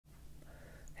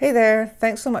Hey there,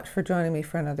 thanks so much for joining me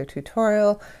for another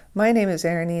tutorial. My name is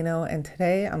Erinino and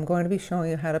today I'm going to be showing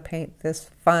you how to paint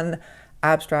this fun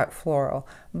abstract floral,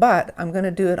 but I'm going to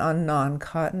do it on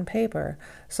non-cotton paper.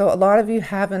 So a lot of you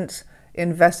haven't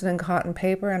invested in cotton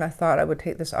paper, and I thought I would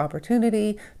take this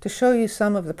opportunity to show you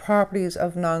some of the properties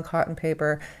of non-cotton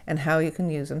paper and how you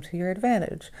can use them to your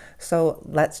advantage. So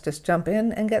let's just jump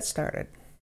in and get started.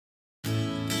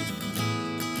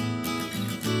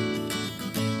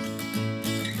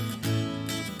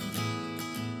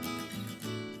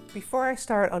 Before I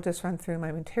start, I'll just run through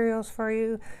my materials for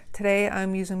you. Today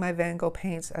I'm using my Van Gogh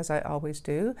paints as I always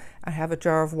do. I have a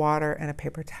jar of water and a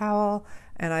paper towel,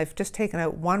 and I've just taken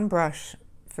out one brush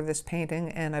for this painting,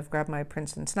 and I've grabbed my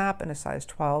Princeton snap in a size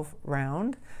 12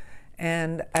 round.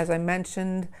 And as I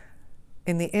mentioned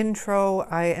in the intro,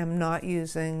 I am not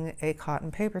using a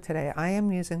cotton paper today. I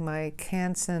am using my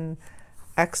Canson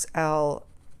XL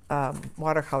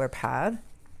watercolor pad.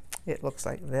 It looks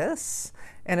like this,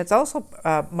 and it's also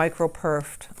micro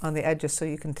perfed on the edges so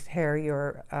you can tear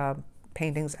your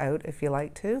paintings out if you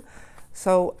like to.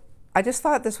 So I just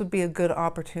thought this would be a good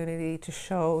opportunity to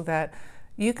show that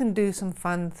you can do some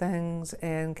fun things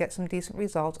and get some decent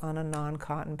results on a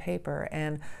non-cotton paper.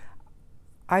 And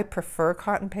I prefer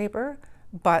cotton paper,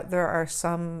 but there are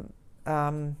some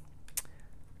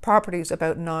properties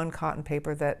about non-cotton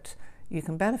paper that you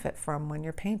can benefit from when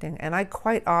you're painting. And I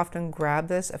quite often grab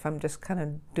this if I'm just kind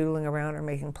of doodling around or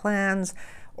making plans,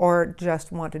 or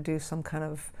just want to do some kind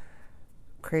of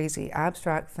crazy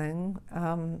abstract thing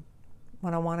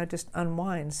when I want to just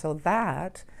unwind. So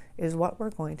that is what we're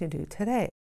going to do today.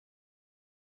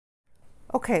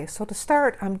 Okay, so to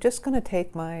start, I'm just going to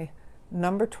take my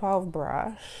number 12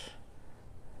 brush,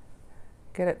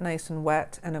 get it nice and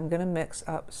wet, and I'm going to mix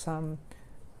up some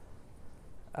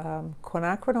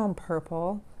quinacridone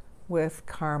purple with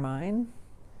carmine.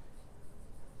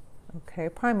 Okay,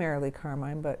 primarily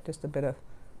carmine, but just a bit of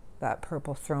that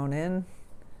purple thrown in.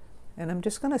 And I'm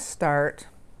just going to start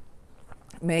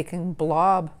making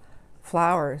blob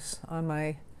flowers on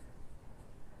my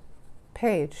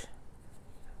page.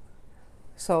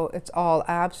 So it's all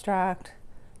abstract,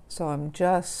 so I'm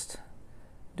just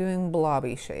doing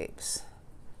blobby shapes.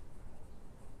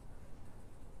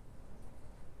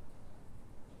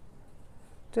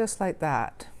 Just like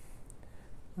that.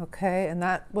 Okay, and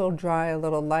that will dry a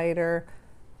little lighter.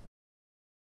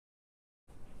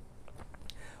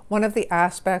 One of the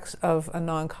aspects of a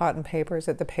non-cotton paper is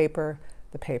that the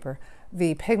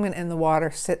pigment in the water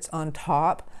sits on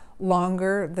top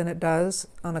longer than it does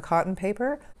on a cotton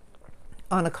paper.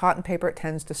 On a cotton paper, it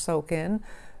tends to soak in.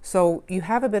 So you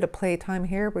have a bit of playtime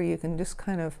here where you can just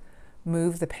kind of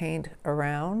move the paint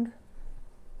around.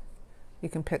 You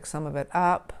can pick some of it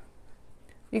up.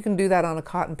 You can do that on a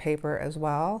cotton paper as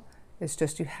well. It's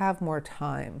just you have more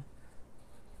time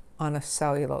on a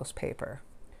cellulose paper.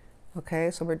 Okay,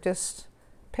 so we're just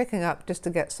picking up just to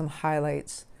get some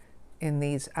highlights in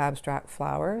these abstract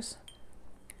flowers.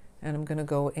 And I'm going to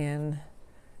go in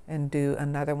and do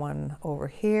another one over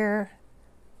here.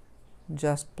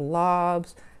 Just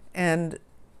blobs. And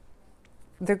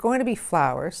they're going to be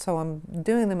flowers, so I'm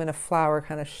doing them in a flower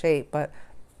kind of shape, but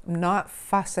I'm not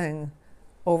fussing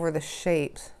over the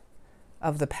shapes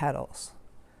of the petals.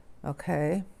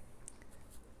 Okay,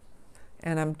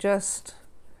 and I'm just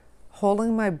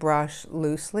holding my brush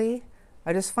loosely.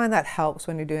 I just find that helps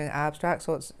when you're doing abstract,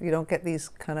 so you don't get these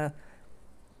kind of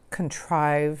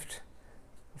contrived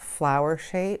flower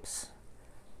shapes.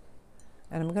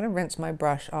 And I'm going to rinse my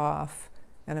brush off,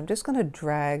 and I'm just going to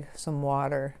drag some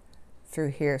water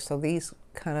through here so these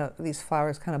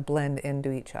flowers kind of blend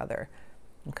into each other.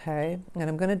 Okay, and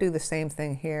I'm going to do the same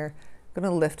thing here. I'm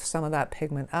going to lift some of that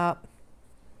pigment up.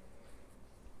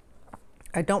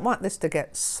 I don't want this to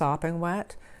get sopping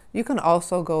wet. You can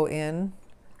also go in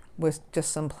with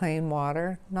just some plain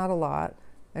water, not a lot,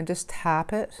 and just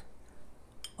tap it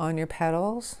on your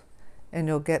petals, and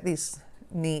you'll get these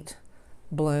neat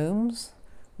blooms,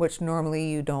 which normally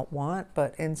you don't want,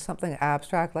 but in something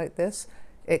abstract like this,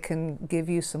 it can give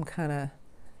you some kind of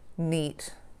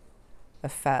neat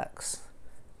effects.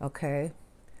 Okay,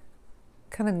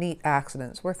 kind of neat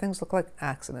accidents, where things look like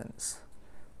accidents,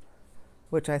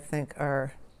 which I think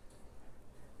are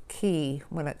key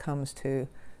when it comes to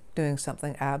doing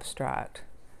something abstract.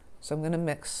 So I'm going to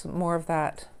mix more of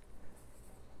that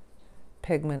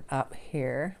pigment up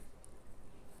here,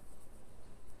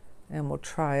 and we'll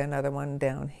try another one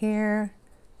down here.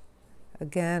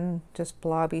 Again, just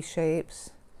blobby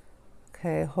shapes.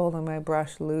 Okay, holding my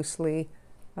brush loosely.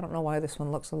 I don't know why this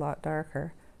one looks a lot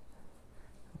darker.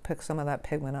 Pick some of that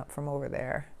pigment up from over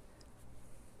there.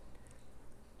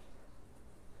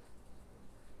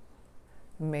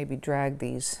 Maybe drag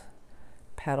these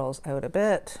petals out a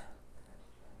bit.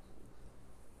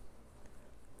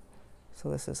 So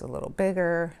this is a little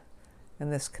bigger,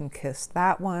 and this can kiss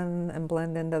that one and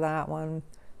blend into that one.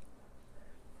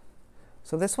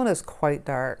 So this one is quite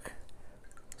dark.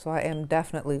 So I am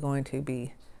definitely going to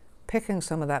be picking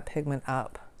some of that pigment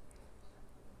up,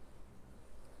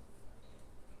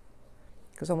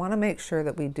 because I want to make sure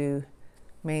that we do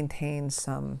maintain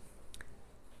some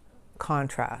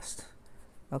contrast.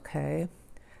 Okay.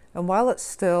 And while it's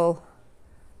still,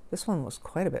 this one was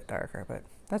quite a bit darker, but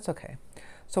that's okay.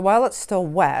 So while it's still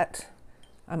wet,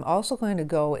 I'm also going to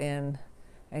go in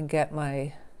and get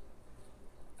my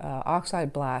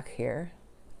oxide black here.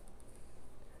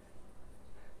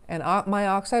 And my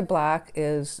oxide black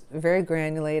is very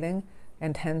granulating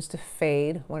and tends to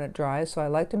fade when it dries. So I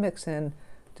like to mix in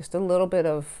just a little bit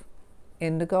of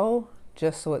indigo,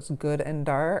 just so it's good and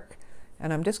dark.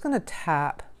 And I'm just going to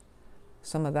tap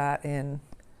some of that in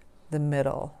the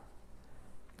middle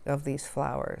of these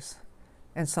flowers.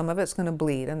 And some of it's going to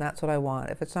bleed, and that's what I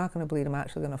want. If it's not going to bleed, I'm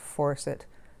actually going to force it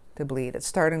to bleed. It's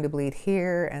starting to bleed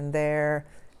here and there,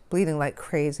 bleeding like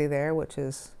crazy there, which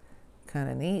is kind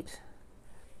of neat.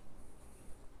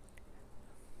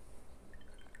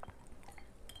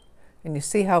 And you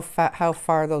see how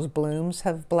far those blooms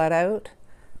have bled out?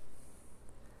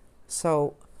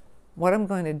 So what I'm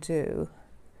going to do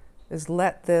is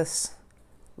let this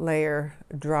layer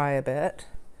dry a bit,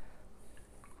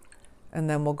 and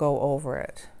then we'll go over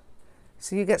it.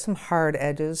 So you get some hard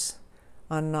edges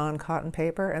on non-cotton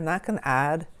paper, and that can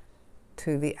add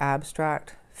to the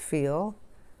abstract feel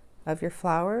of your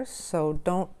flowers. So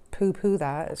don't poo-poo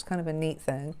that. It's kind of a neat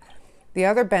thing. The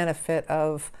other benefit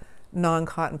of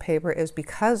non-cotton paper is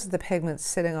because the pigment's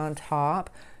sitting on top,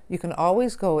 you can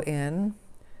always go in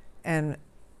and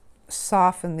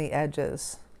soften the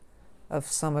edges of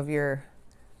some of your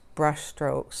brush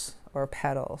strokes or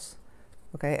petals,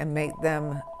 okay, and make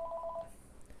them,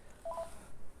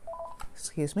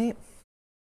 excuse me.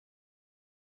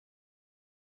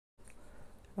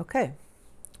 Okay,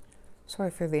 sorry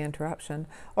for the interruption.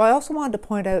 Oh, I also wanted to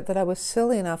point out that I was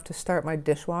silly enough to start my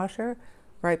dishwasher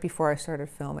right before I started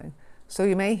filming. So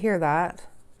you may hear that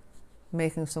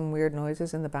making some weird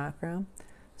noises in the background.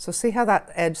 So see how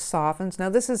that edge softens? Now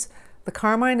this is, the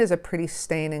carmine is a pretty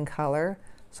staining color,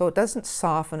 so it doesn't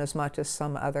soften as much as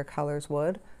some other colors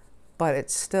would, but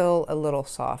it's still a little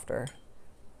softer.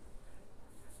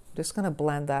 I'm just going to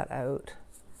blend that out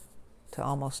to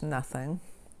almost nothing,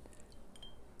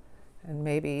 and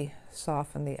maybe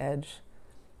soften the edge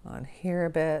on here a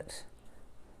bit.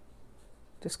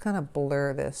 Just kind of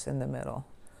blur this in the middle,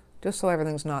 just so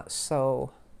everything's not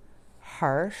so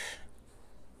harsh.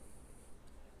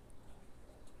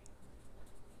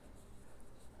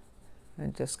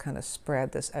 And just kind of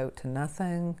spread this out to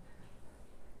nothing.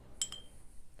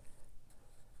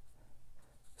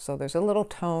 So there's a little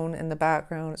tone in the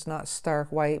background. It's not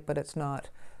stark white, but it's not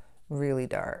really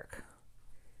dark.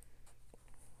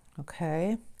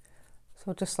 Okay,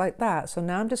 so just like that. So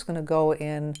now I'm just going to go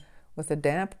in with a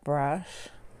damp brush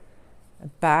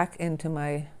back into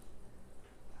my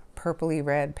purpley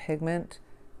red pigment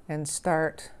and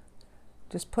start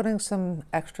just putting some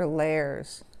extra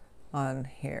layers on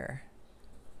here.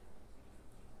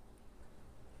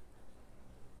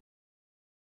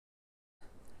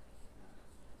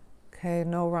 Okay,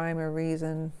 no rhyme or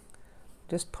reason,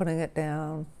 just putting it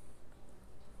down.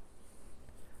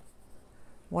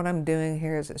 What I'm doing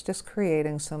here is it's just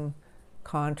creating some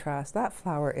contrast. That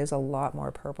flower is a lot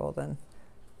more purple than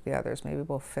the others. Maybe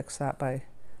we'll fix that by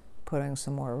putting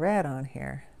some more red on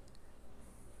here.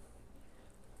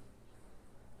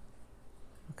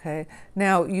 Okay,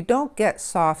 now you don't get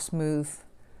soft, smooth,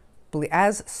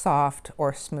 as soft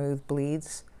or smooth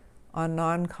bleeds on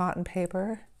non-cotton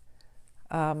paper.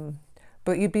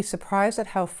 But you'd be surprised at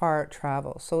how far it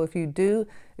travels. So if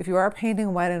you are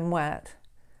painting wet and wet,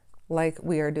 like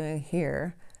we are doing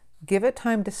here, give it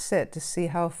time to sit to see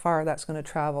how far that's going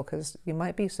to travel, because you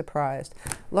might be surprised.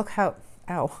 Look how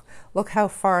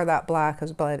far that black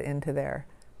has bled into there.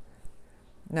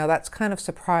 Now that's kind of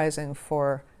surprising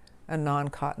for a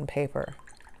non-cotton paper,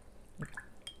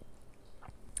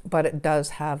 but it does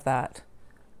have that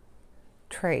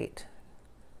trait.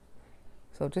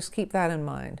 So just keep that in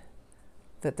mind,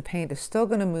 that the paint is still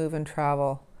going to move and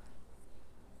travel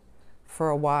for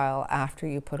a while after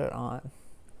you put it on.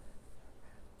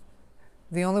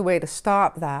 The only way to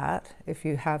stop that, if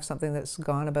you have something that's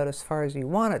gone about as far as you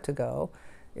want it to go,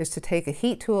 is to take a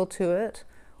heat tool to it,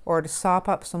 or to sop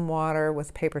up some water with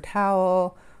a paper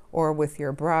towel or with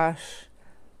your brush,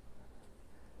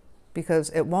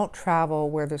 because it won't travel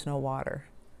where there's no water.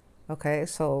 Okay,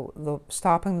 so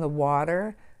stopping the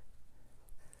water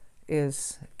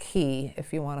is key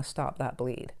if you want to stop that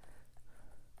bleed.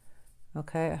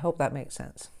 Okay, I hope that makes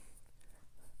sense.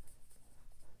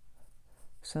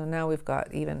 So now we've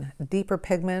got even deeper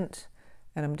pigment,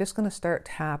 and I'm just going to start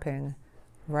tapping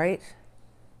right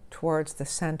towards the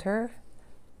center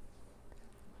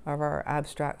of our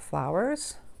abstract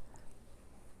flowers.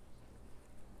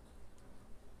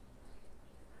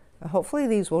 Hopefully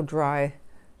these will dry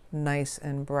nice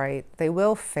and bright. They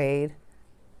will fade.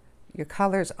 Your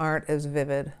colors aren't as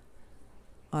vivid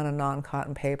on a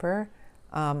non-cotton paper.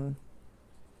 And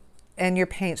your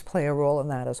paints play a role in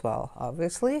that as well,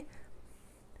 obviously.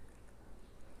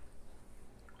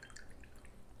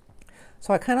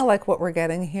 So I kind of like what we're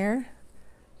getting here.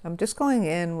 I'm just going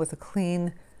in with a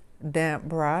clean, damp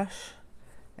brush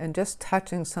and just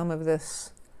touching some of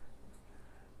this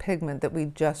pigment that we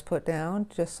just put down,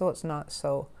 just so it's not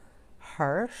so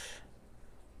harsh.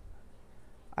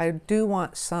 I do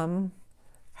want some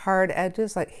hard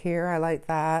edges, like here, I like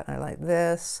that, I like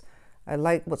this, I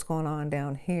like what's going on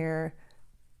down here,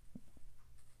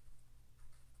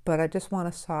 but I just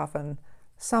want to soften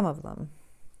some of them.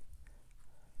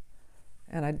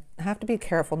 And I have to be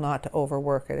careful not to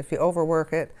overwork it. If you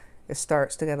overwork it, it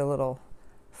starts to get a little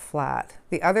flat.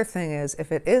 The other thing is,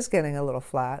 if it is getting a little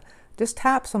flat, just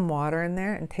tap some water in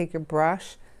there and take your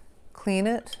brush, clean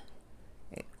it,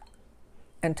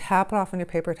 and tap it off on your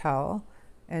paper towel,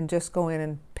 and just go in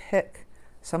and pick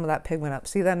some of that pigment up.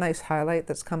 See that nice highlight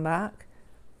that's come back?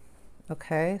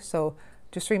 Okay, so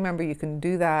just remember you can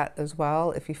do that as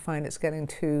well if you find it's getting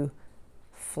too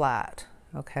flat,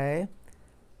 okay?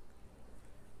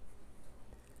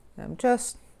 I'm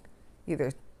just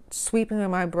either sweeping with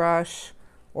my brush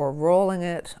or rolling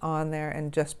it on there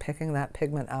and just picking that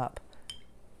pigment up.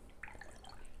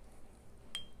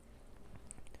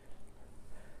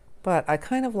 But I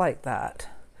kind of like that.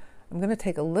 I'm going to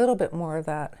take a little bit more of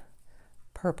that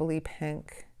purpley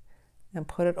pink and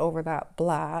put it over that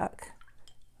black.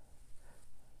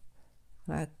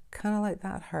 And I kind of like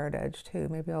that hard edge too.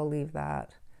 Maybe I'll leave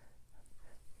that.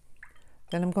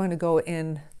 Then I'm going to go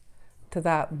in to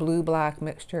that blue-black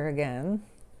mixture again.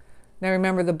 Now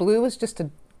remember, the blue is just to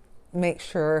make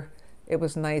sure it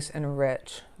was nice and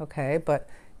rich, okay? But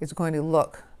it's going to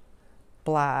look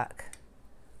black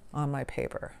on my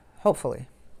paper, hopefully.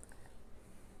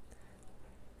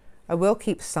 I will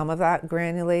keep some of that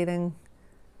granulating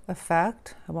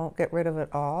effect. I won't get rid of it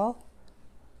all,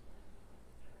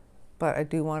 but I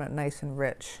do want it nice and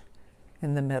rich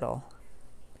in the middle.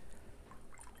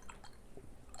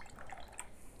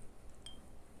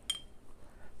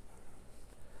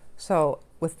 So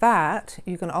with that,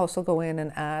 you can also go in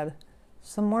and add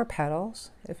some more petals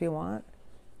if you want.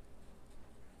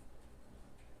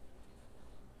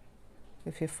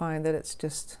 If you find that it's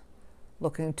just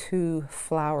looking too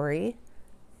flowery,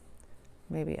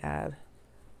 maybe add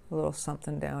a little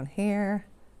something down here,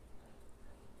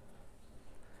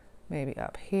 maybe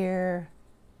up here.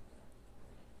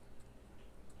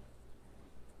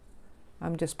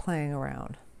 I'm just playing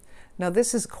around. Now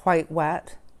this is quite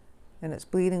wet and it's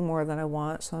bleeding more than I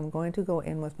want, so I'm going to go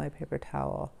in with my paper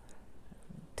towel,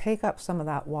 take up some of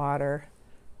that water,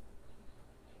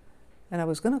 and I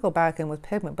was going to go back in with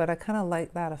pigment, but I kind of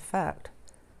like that effect,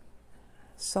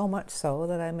 so much so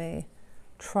that I may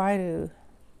try to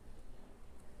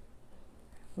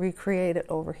recreate it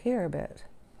over here a bit.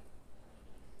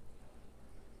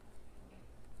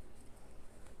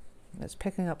 It's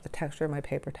picking up the texture of my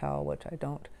paper towel, which I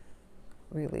don't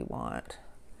really want.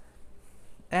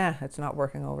 It's not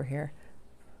working over here.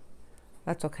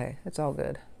 That's okay, it's all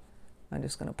good. I'm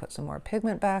just gonna put some more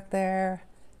pigment back there.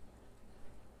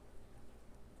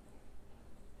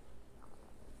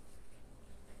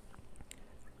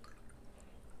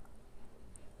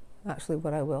 Actually,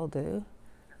 what I will do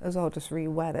is I'll just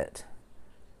re-wet it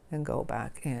and go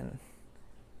back in.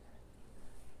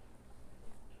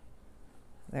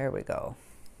 There we go.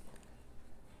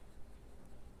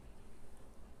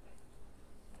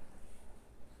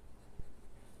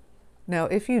 Now,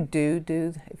 if you do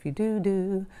this,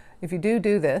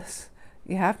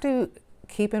 you have to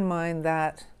keep in mind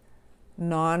that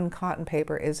non-cotton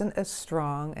paper isn't as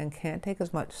strong and can't take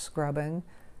as much scrubbing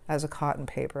as a cotton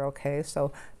paper, okay?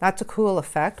 So that's a cool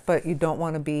effect, but you don't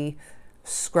want to be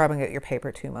scrubbing at your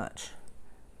paper too much.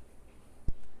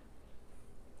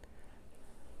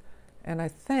 And I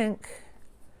think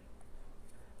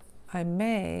I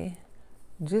may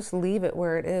just leave it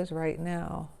where it is right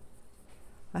now.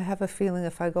 I have a feeling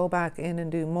if I go back in and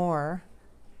do more,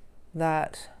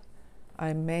 that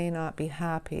I may not be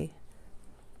happy.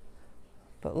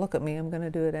 But look at me, I'm going to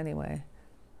do it anyway.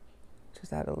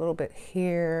 Just add a little bit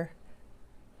here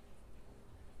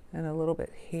and a little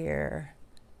bit here.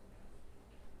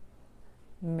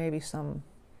 Maybe some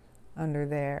under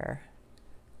there.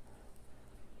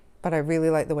 But I really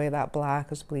like the way that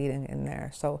black is bleeding in there.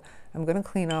 So I'm going to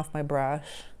clean off my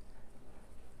brush,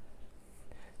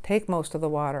 take most of the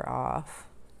water off,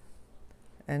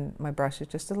 and my brush is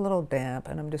just a little damp,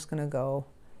 and I'm just going to go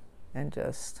and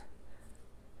just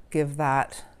give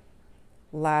that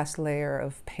last layer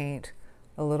of paint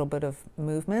a little bit of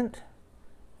movement.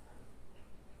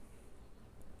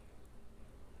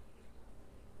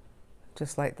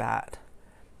 Just like that.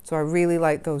 So I really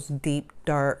like those deep,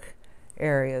 dark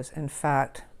areas. In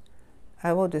fact,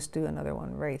 I will just do another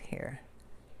one right here.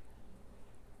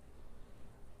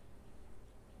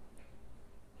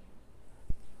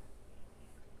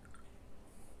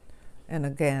 And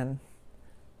again,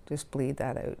 just bleed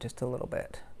that out just a little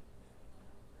bit.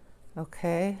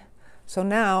 Okay, so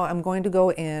now I'm going to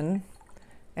go in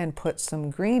and put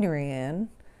some greenery in.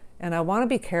 And I want to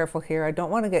be careful here. I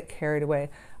don't want to get carried away.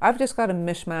 I've just got a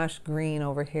mishmash green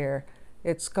over here.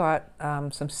 It's got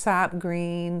some sap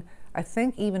green, I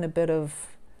think even a bit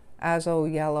of azo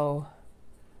yellow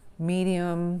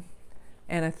medium,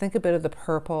 and I think a bit of the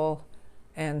purple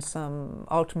and some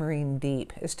ultramarine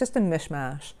deep. It's just a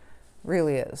mishmash,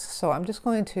 really is. So I'm just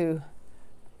going to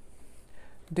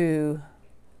do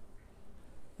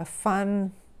a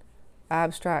fun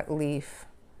abstract leaf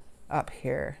up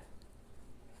here.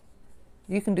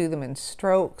 You can do them in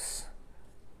strokes,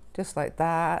 just like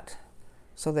that.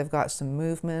 So they've got some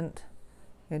movement.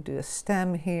 You do a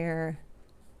stem here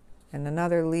and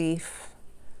another leaf,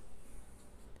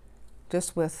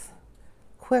 just with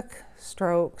quick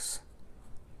strokes,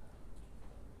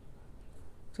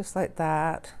 just like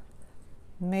that.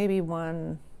 Maybe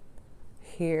one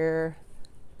here,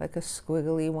 like a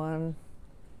squiggly one.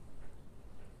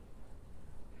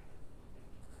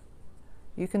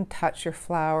 You can touch your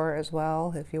flower as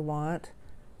well if you want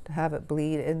to have it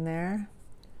bleed in there.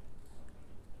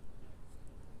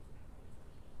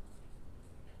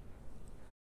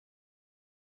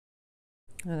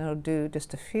 And I'll do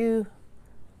just a few,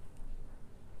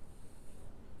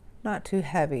 not too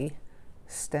heavy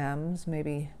stems,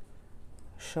 maybe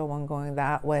show one going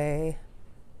that way.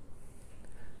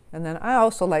 And then I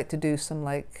also like to do some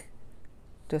like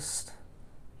just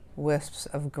wisps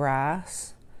of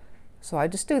grass. So I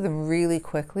just do them really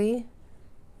quickly,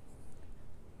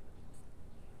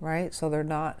 right? So they're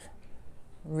not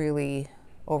really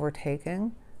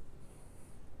overtaking.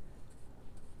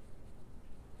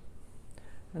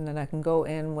 And then I can go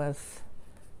in with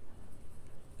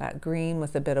that green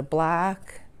with a bit of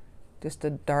black, just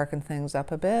to darken things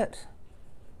up a bit.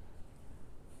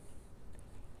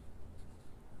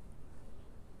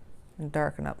 And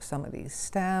darken up some of these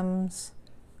stems.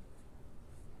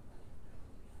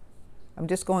 I'm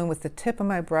just going with the tip of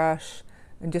my brush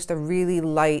and just a really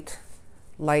light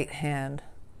hand.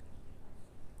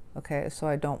 Okay, so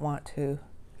I don't want to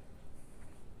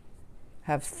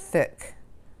have thick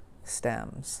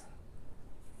stems.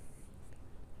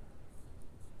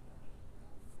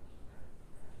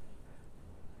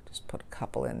 Just put a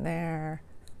couple in there.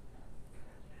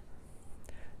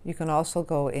 You can also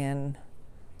go in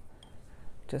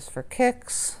just for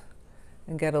kicks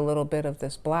and get a little bit of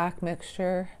this black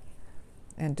mixture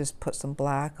and just put some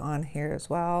black on here as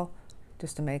well,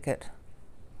 just to make it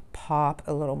pop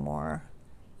a little more.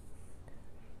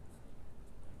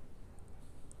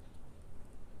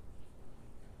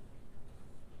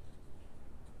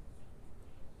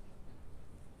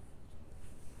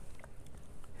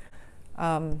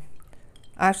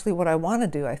 Actually, what I want to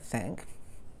do, I think,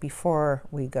 before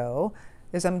we go,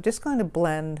 is I'm just going to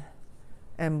blend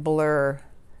and blur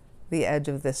the edge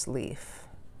of this leaf,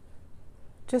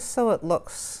 just so it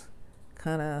looks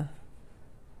kind of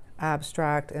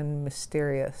abstract and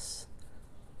mysterious.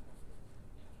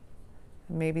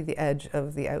 Maybe the edge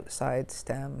of the outside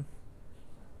stem.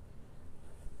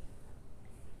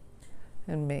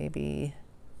 And maybe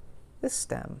this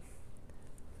stem.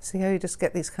 See how you just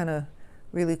get these kind of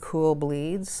really cool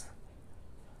bleeds?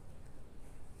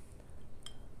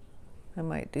 I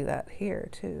might do that here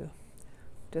too.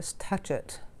 Just touch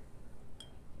it.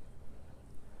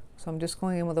 So I'm just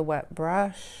going in with a wet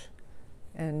brush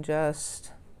and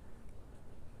just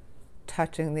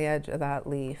touching the edge of that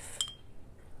leaf.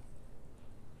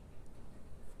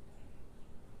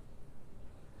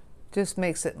 Just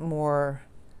makes it more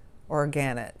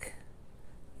organic.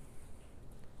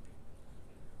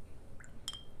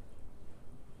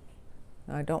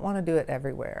 Now, I don't want to do it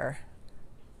everywhere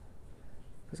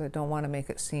because I don't want to make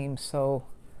it seem so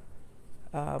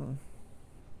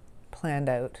planned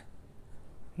out.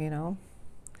 you know.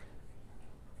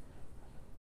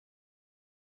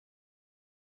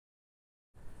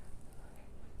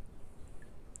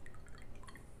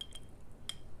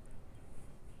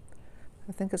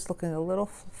 I think it's looking a little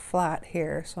flat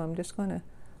here, so I'm just going to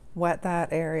wet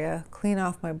that area, clean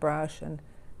off my brush, and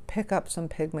pick up some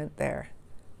pigment there.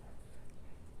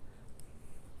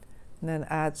 And then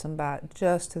add some back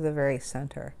just to the very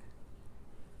center.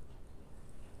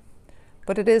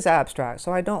 But it is abstract,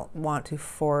 so I don't want to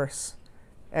force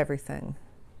everything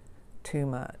too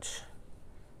much.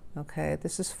 Okay,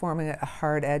 this is forming a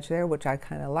hard edge there, which I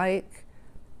kind of like.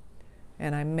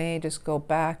 And I may just go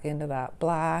back into that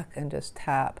black and just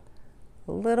tap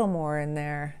a little more in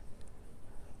there,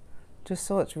 just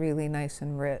so it's really nice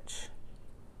and rich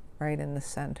right in the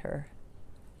center.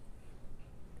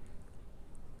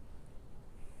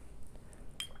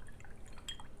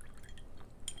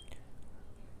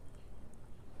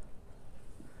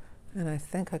 And I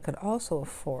think I could also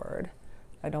afford,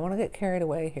 I don't want to get carried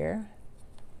away here,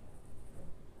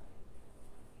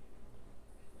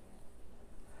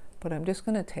 but I'm just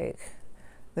going to take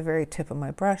the very tip of my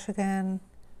brush again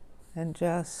and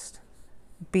just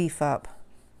beef up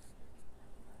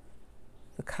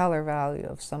the color value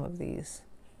of some of these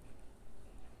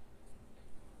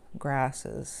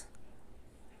grasses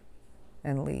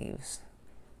and leaves.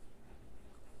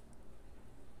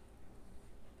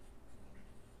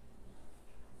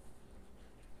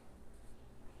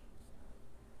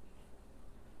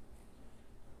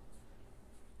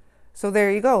 So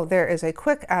there you go. There is a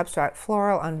quick abstract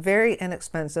floral on very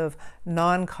inexpensive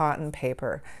non-cotton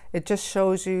paper. It just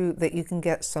shows you that you can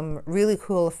get some really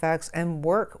cool effects and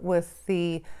work with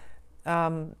the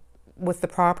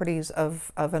properties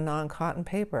of a non-cotton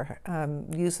paper.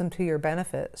 Use them to your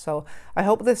benefit. So I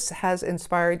hope this has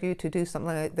inspired you to do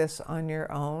something like this on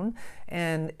your own.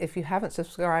 And if you haven't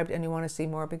subscribed and you want to see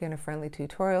more beginner-friendly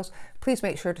tutorials, please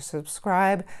make sure to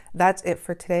subscribe. That's it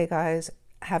for today, guys.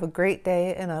 Have a great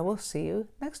day, and I will see you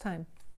next time.